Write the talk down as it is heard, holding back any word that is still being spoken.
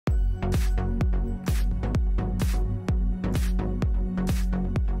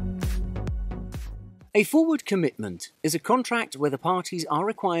A forward commitment is a contract where the parties are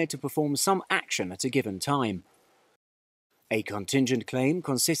required to perform some action at a given time. A contingent claim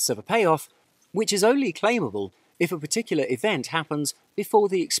consists of a payoff, which is only claimable if a particular event happens before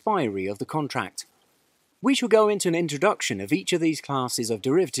the expiry of the contract. We shall go into an introduction of each of these classes of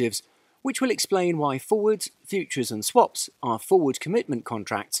derivatives, which will explain why forwards, futures and swaps are forward commitment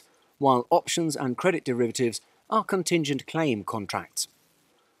contracts, while options and credit derivatives are contingent claim contracts.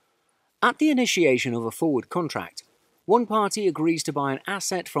 At the initiation of a forward contract, one party agrees to buy an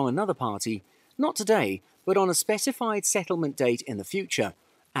asset from another party, not today, but on a specified settlement date in the future,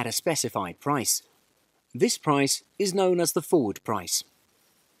 at a specified price. This price is known as the forward price.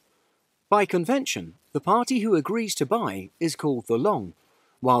 By convention, the party who agrees to buy is called the long,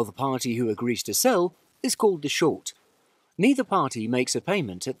 while the party who agrees to sell is called the short. Neither party makes a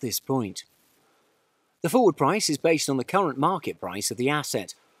payment at this point. The forward price is based on the current market price of the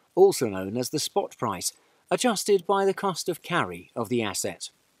asset, also known as the spot price, adjusted by the cost of carry of the asset.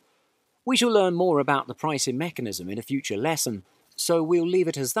 We shall learn more about the pricing mechanism in a future lesson, so we'll leave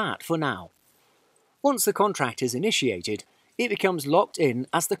it as that for now. Once the contract is initiated, it becomes locked in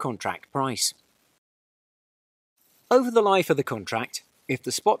as the contract price. Over the life of the contract, if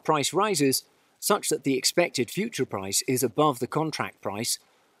the spot price rises, such that the expected future price is above the contract price,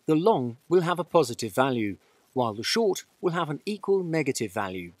 the long will have a positive value, while the short will have an equal negative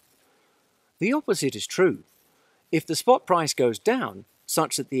value. The opposite is true. If the spot price goes down,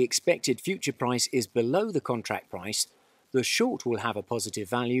 such that the expected future price is below the contract price, the short will have a positive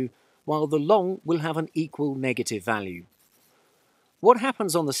value, while the long will have an equal negative value. What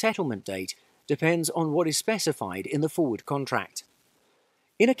happens on the settlement date depends on what is specified in the forward contract.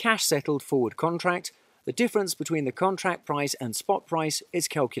 In a cash-settled forward contract, the difference between the contract price and spot price is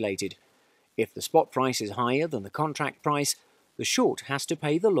calculated. If the spot price is higher than the contract price, the short has to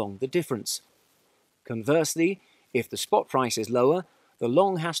pay the long the difference. Conversely, if the spot price is lower, the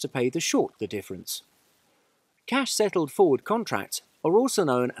long has to pay the short the difference. Cash-settled forward contracts are also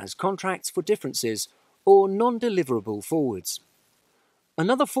known as contracts for differences or non-deliverable forwards.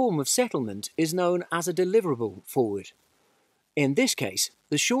 Another form of settlement is known as a deliverable forward. In this case,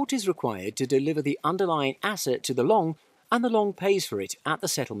 the short is required to deliver the underlying asset to the long, and the long pays for it at the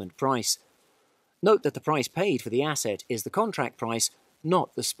settlement price. Note that the price paid for the asset is the contract price,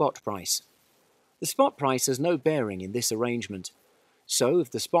 not the spot price. The spot price has no bearing in this arrangement. So if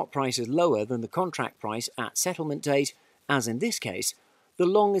the spot price is lower than the contract price at settlement date, as in this case, the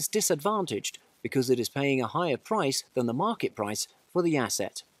long is disadvantaged because it is paying a higher price than the market price for the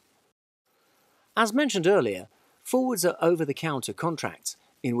asset. As mentioned earlier, forwards are over-the-counter contracts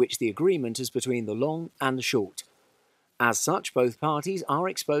in which the agreement is between the long and the short. As such, both parties are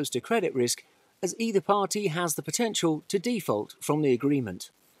exposed to credit risk as either party has the potential to default from the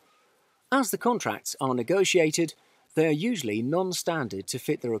agreement. As the contracts are negotiated, they are usually non-standard to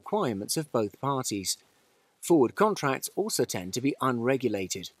fit the requirements of both parties. Forward contracts also tend to be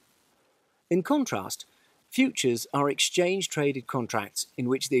unregulated. In contrast, futures are exchange-traded contracts in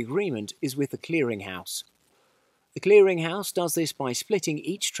which the agreement is with the clearinghouse. The clearinghouse does this by splitting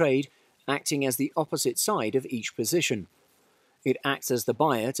each trade, acting as the opposite side of each position. It acts as the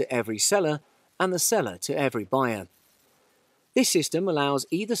buyer to every seller and the seller to every buyer. This system allows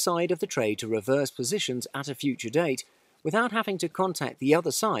either side of the trade to reverse positions at a future date without having to contact the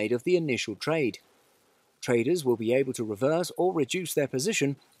other side of the initial trade. Traders will be able to reverse or reduce their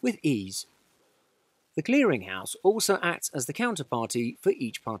position with ease. The clearinghouse also acts as the counterparty for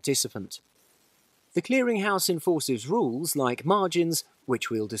each participant. The clearinghouse enforces rules like margins, which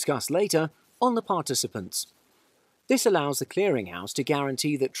we'll discuss later, on the participants. This allows the clearinghouse to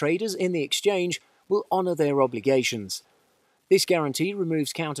guarantee that traders in the exchange will honour their obligations. This guarantee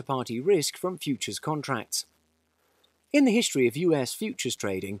removes counterparty risk from futures contracts. In the history of US futures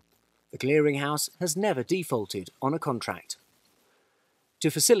trading, the clearinghouse has never defaulted on a contract. To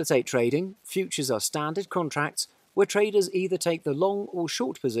facilitate trading, futures are standard contracts where traders either take the long or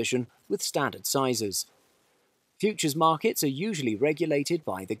short position with standard sizes. Futures markets are usually regulated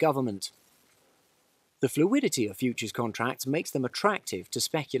by the government. The fluidity of futures contracts makes them attractive to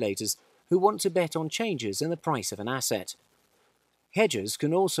speculators who want to bet on changes in the price of an asset. Hedgers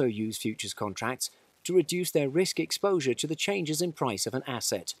can also use futures contracts to reduce their risk exposure to the changes in price of an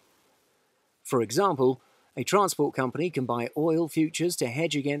asset. For example, a transport company can buy oil futures to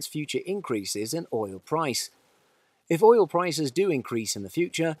hedge against future increases in oil price. If oil prices do increase in the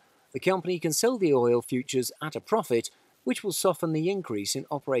future, the company can sell the oil futures at a profit, which will soften the increase in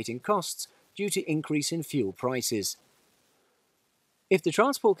operating costs due to increase in fuel prices. If the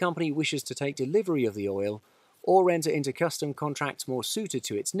transport company wishes to take delivery of the oil, or enter into custom contracts more suited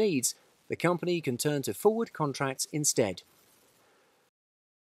to its needs, the company can turn to forward contracts instead.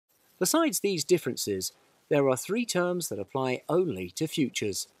 Besides these differences, there are three terms that apply only to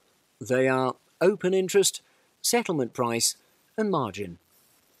futures. They are open interest, settlement price, and margin.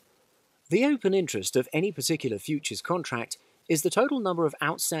 The open interest of any particular futures contract is the total number of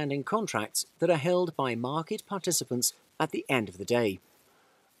outstanding contracts that are held by market participants at the end of the day.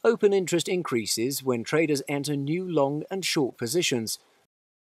 Open interest increases when traders enter new long and short positions,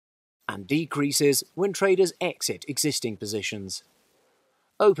 and decreases when traders exit existing positions.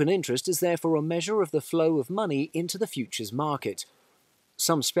 Open interest is therefore a measure of the flow of money into the futures market.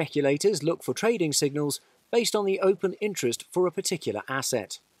 Some speculators look for trading signals based on the open interest for a particular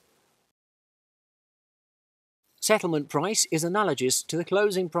asset. Settlement price is analogous to the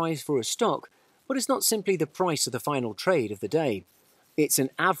closing price for a stock, but it's not simply the price of the final trade of the day. It's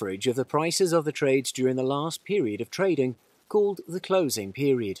an average of the prices of the trades during the last period of trading, called the closing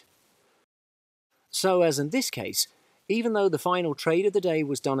period. So, as in this case, even though the final trade of the day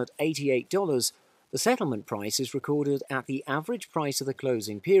was done at $88, the settlement price is recorded at the average price of the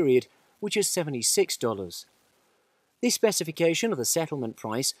closing period, which is $76. This specification of the settlement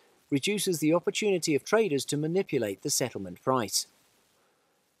price reduces the opportunity of traders to manipulate the settlement price.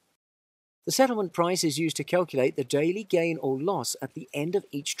 The settlement price is used to calculate the daily gain or loss at the end of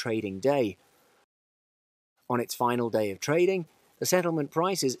each trading day. On its final day of trading, the settlement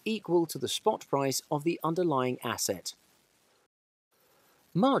price is equal to the spot price of the underlying asset.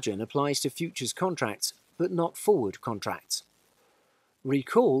 Margin applies to futures contracts, but not forward contracts.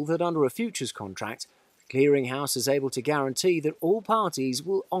 Recall that under a futures contract, the clearinghouse is able to guarantee that all parties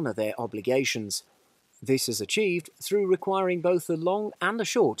will honour their obligations. This is achieved through requiring both the long and the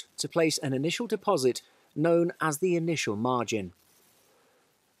short to place an initial deposit known as the initial margin.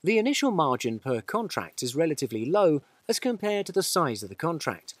 The initial margin per contract is relatively low as compared to the size of the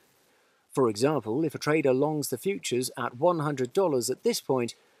contract. For example, if a trader longs the futures at $100 at this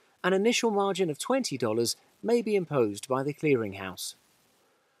point, an initial margin of $20 may be imposed by the clearinghouse.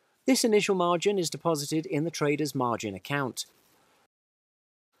 This initial margin is deposited in the trader's margin account.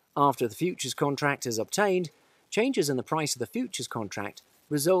 After the futures contract is obtained, changes in the price of the futures contract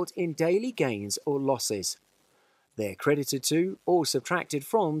result in daily gains or losses. They are credited to or subtracted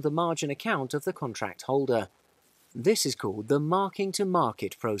from the margin account of the contract holder. This is called the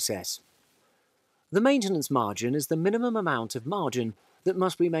marking-to-market process. The maintenance margin is the minimum amount of margin that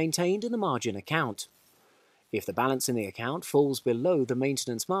must be maintained in the margin account. If the balance in the account falls below the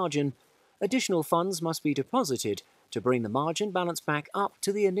maintenance margin, additional funds must be deposited to bring the margin balance back up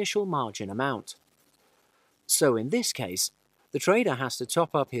to the initial margin amount. So in this case, the trader has to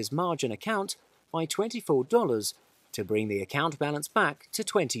top up his margin account by $24 to bring the account balance back to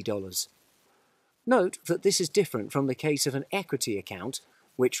 $20. Note that this is different from the case of an equity account,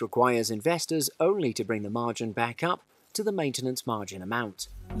 which requires investors only to bring the margin back up to the maintenance margin amount.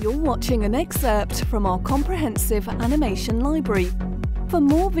 You're watching an excerpt from our comprehensive animation library. For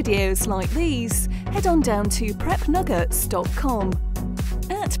more videos like these, head on down to prepnuggets.com.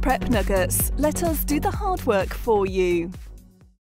 At Prep Nuggets, let us do the hard work for you.